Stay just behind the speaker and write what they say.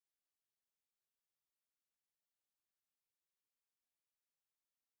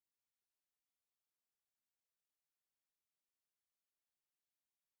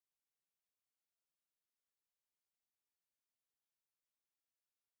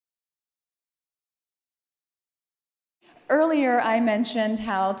Earlier, I mentioned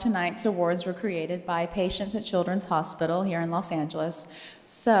how tonight's awards were created by patients at Children's Hospital here in Los Angeles.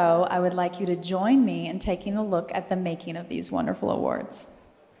 So I would like you to join me in taking a look at the making of these wonderful awards.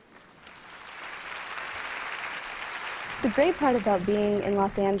 The great part about being in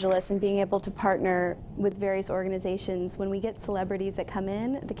Los Angeles and being able to partner with various organizations, when we get celebrities that come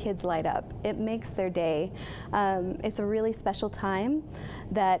in, the kids light up. It makes their day. It's a really special time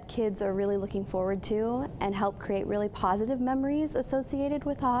that kids are really looking forward to and help create really positive memories associated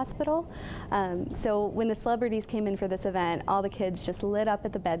with the hospital. So when the celebrities came in for this event, all the kids just lit up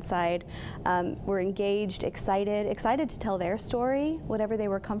at the bedside, were engaged, excited to tell their story, whatever they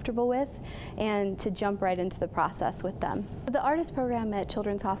were comfortable with, and to jump right into the process with them. The artist program at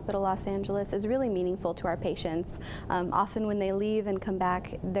Children's Hospital Los Angeles is really meaningful to our patients. Often when they leave and come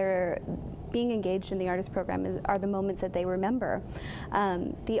back, they're being engaged in the artist program are the moments that they remember.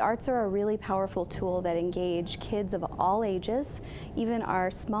 The arts are a really powerful tool that engage kids of all ages, even our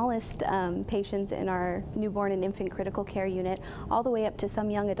smallest patients in our newborn and infant critical care unit, all the way up to some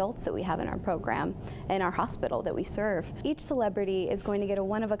young adults that we have in our program, in our hospital that we serve. Each celebrity is going to get a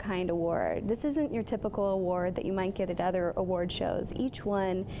one-of-a-kind award. This isn't your typical award that you might get at other award shows. Each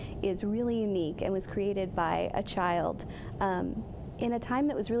one is really unique and was created by a child in a time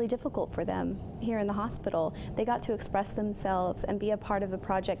that was really difficult for them here in the hospital. They got to express themselves and be a part of a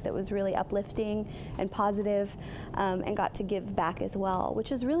project that was really uplifting and positive, and got to give back as well,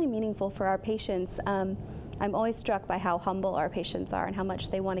 which is really meaningful for our patients. I'm always struck by how humble our patients are and how much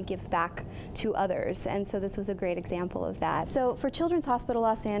they want to give back to others, and so this was a great example of that. So for Children's Hospital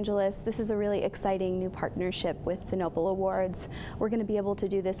Los Angeles, this is a really exciting new partnership with the Nobel Awards. We're going to be able to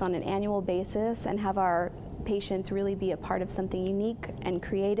do this on an annual basis and have our patients really be a part of something unique and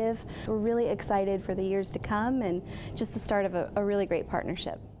creative. We're really excited for the years to come and just the start of a really great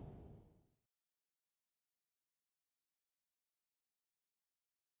partnership.